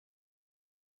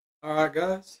All right,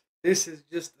 guys. This is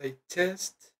just a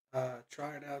test.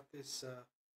 Trying out this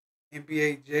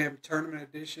NBA Jam Tournament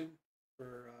Edition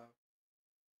for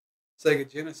Sega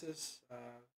Genesis.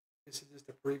 This is just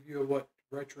a preview of what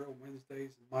Retro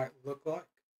Wednesdays might look like.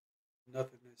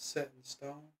 Nothing is set in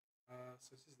stone. So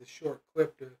this is the short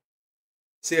clip to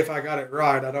see if I got it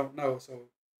right. I don't know. So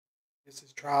this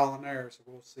is trial and error. So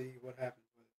we'll see what happens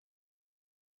with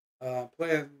it.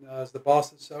 Playing as the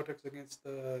Boston Celtics against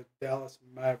the Dallas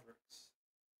Mavericks.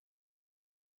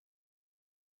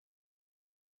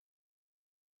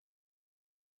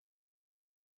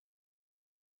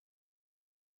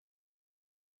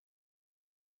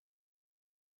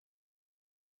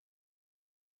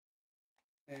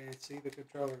 And see, the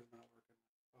controller's not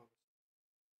working. Oh,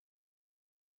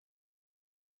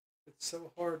 it's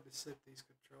so hard to set these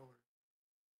controllers.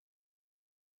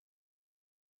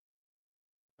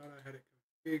 I thought I had it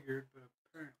configured, but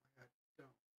apparently I don't.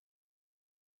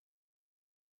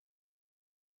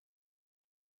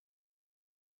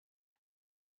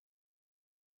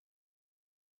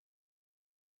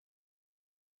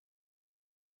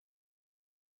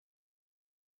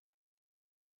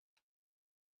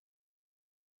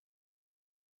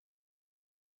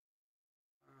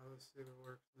 Let's see if it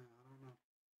works now. I don't know.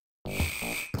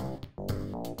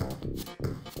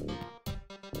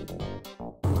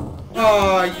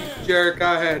 Oh, you jerk.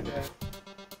 I had that.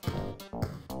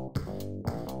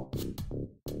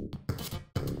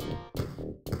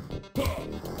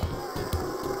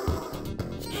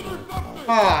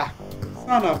 Ah,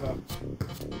 son of a...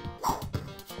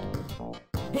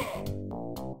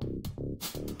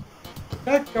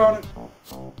 Heck on it.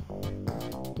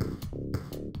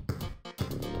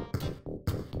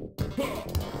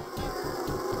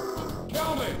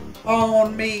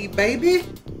 On me, baby.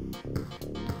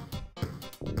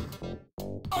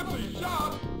 Ugly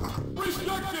shot.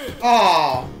 Rejected.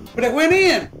 Oh, but it went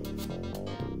in.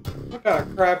 What kind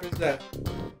of crap is that?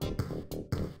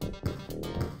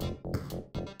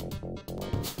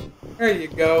 There you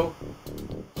go.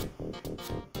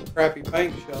 Crappy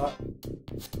bank shot.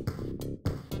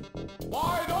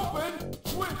 Wide open.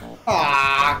 Switch.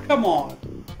 Ah, come on.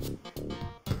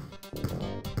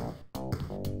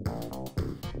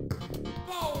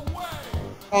 No way.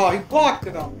 Oh, he blocked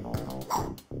it on me.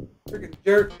 Freaking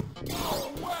jerk.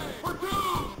 No way. For two.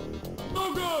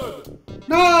 No good.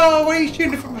 No, what are you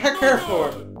shooting from back there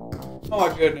for? Oh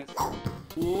my goodness.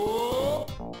 Whoa.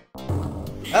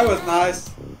 That was nice.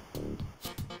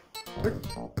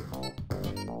 Intercepted.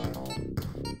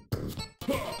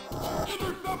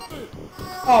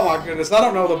 Oh my goodness, I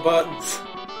don't know the buttons.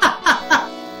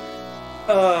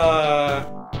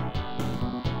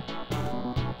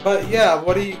 But yeah,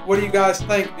 what do you guys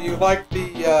think? Do you like the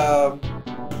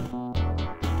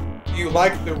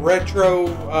retro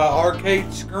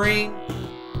arcade screen?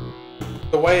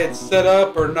 The way it's set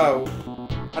up, or no?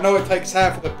 I know it takes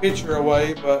half of the picture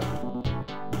away, but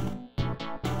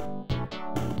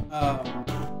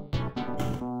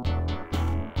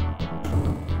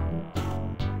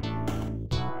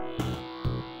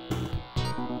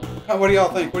what do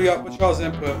y'all think? What's y'all's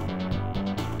input?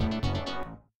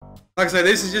 Like I said,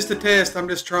 this is just a test. I'm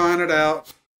just trying it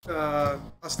out. I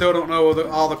still don't know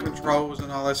all the controls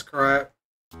and all this crap.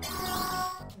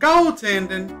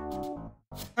 Goaltending.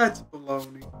 That's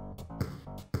baloney.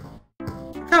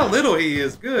 Look how little he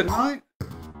is. Good night.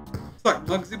 It's like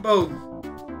Muggsy Bogues.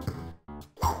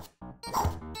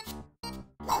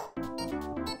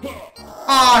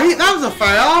 Ah, that was a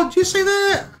foul. Did you see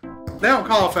that? They don't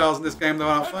call fouls in this game, though,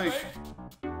 I don't think.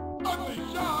 Ugly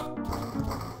shot.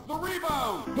 The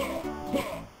rebound.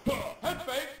 Head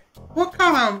fake. What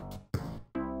kind of...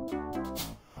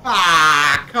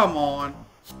 Ah, come on.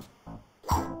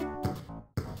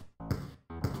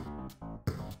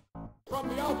 From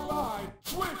the outside.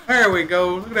 Switch. There we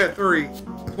go. Look at that three.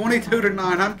 22-9.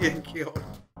 I'm getting killed.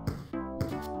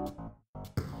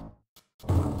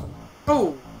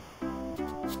 Oh.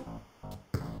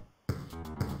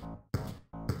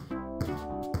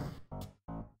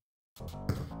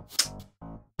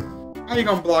 How you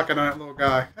gonna block it on that little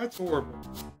guy? That's horrible.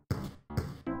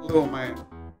 Little man.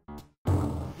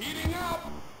 Heating up.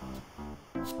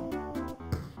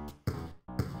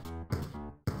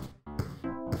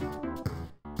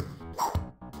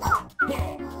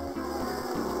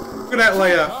 Look at that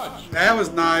layup. That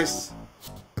was nice.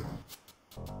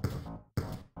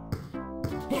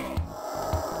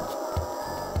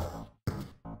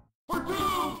 For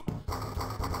two.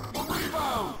 The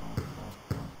rebound.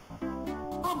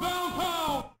 From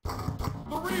downtown.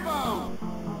 The rebound.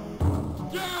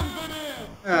 Jams it in.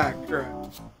 Ah, crap.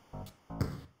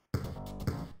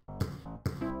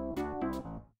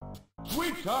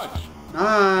 Sweet touch.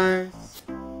 Nice.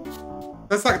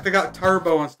 That's like they got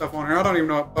turbo and stuff on here. I don't even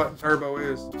know what button turbo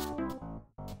is.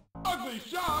 Ugly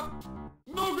shot.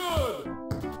 No good.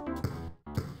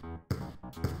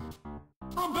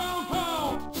 From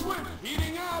downtown. Switch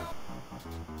heating up.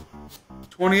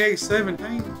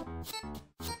 28-17.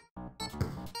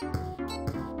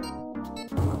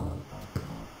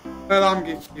 Well, I'm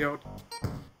getting killed.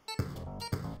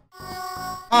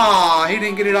 Ah, he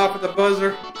didn't get it off at the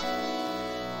buzzer.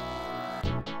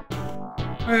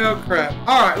 Well, crap.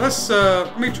 All right,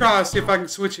 let me try to see if I can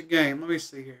switch a game. Let me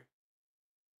see here.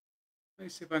 Let me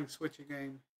see if I can switch a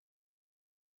game.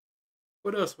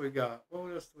 What else we got?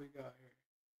 What else do we got here?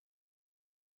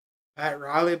 Pat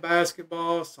Riley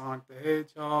basketball, Sonic the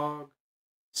Hedgehog,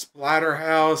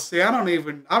 Splatterhouse. See,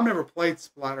 I've never played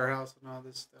Splatterhouse and all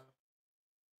this stuff.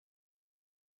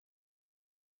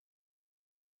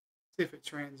 See if it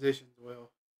transitions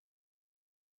well.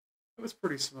 It was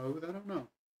pretty smooth. I don't know.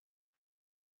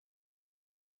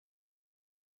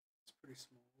 It's pretty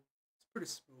smooth. It's pretty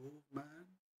smooth, man.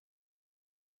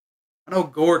 I know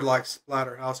Gord likes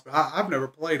Splatterhouse, but I've never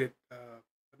played it.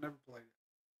 I've never played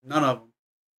it. None of them.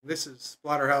 This is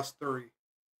Splatterhouse 3.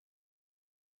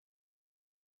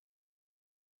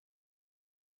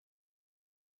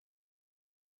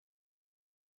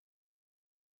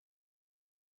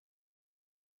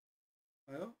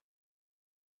 Well,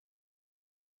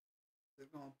 is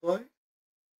it going to play?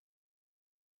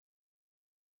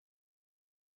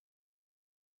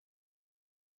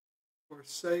 For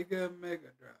Sega Mega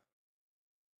Drive.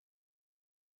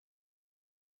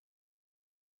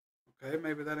 Okay,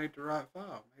 maybe that ain't the right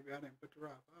file. Maybe I didn't put the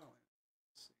right file in.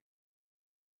 Let's see.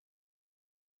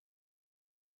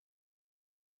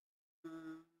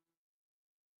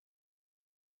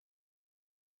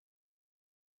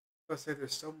 I say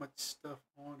there's so much stuff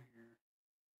on here.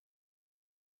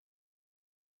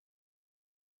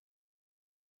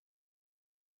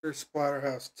 Here's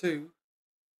Splatterhouse 2.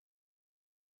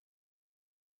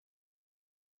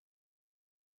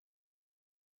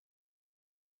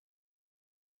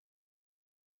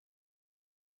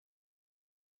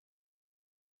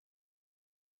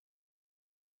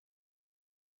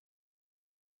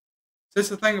 So that's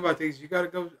the thing about these. You got to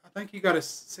go. I think you got to.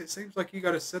 It seems like you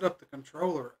got to set up the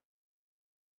controller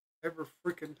every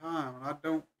freaking time, and I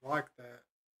don't like that.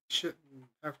 It shouldn't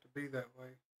have to be that way.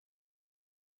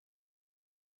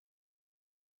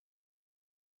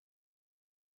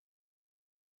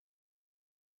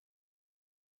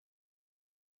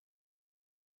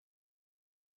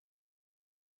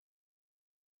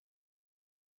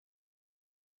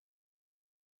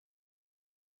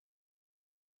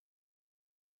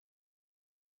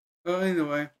 Well,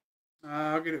 anyway,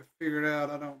 I'll get it figured out.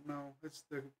 I don't know. It's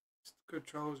the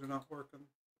controllers are not working.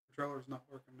 The controller's not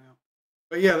working now.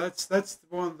 But yeah, that's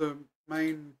one of the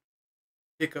main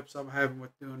hiccups I'm having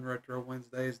with doing Retro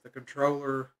Wednesdays. The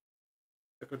controller's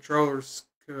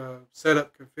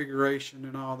setup configuration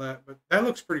and all that. But that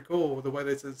looks pretty cool with the way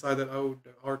that's inside that old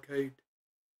arcade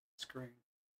screen.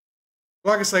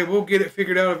 Like I say, we'll get it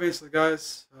figured out eventually,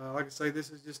 guys. Like I say, this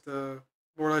is just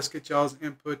more or less get y'all's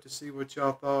input to see what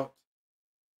y'all thought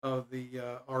of the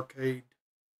arcade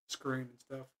screen and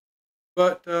stuff.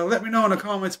 But let me know in the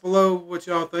comments below what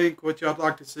y'all think, what y'all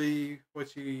like to see,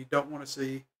 what you don't want to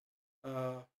see.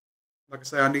 Uh, like I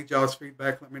say, I need y'all's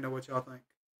feedback. Let me know what y'all think.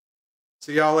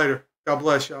 See y'all later. God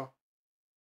bless y'all.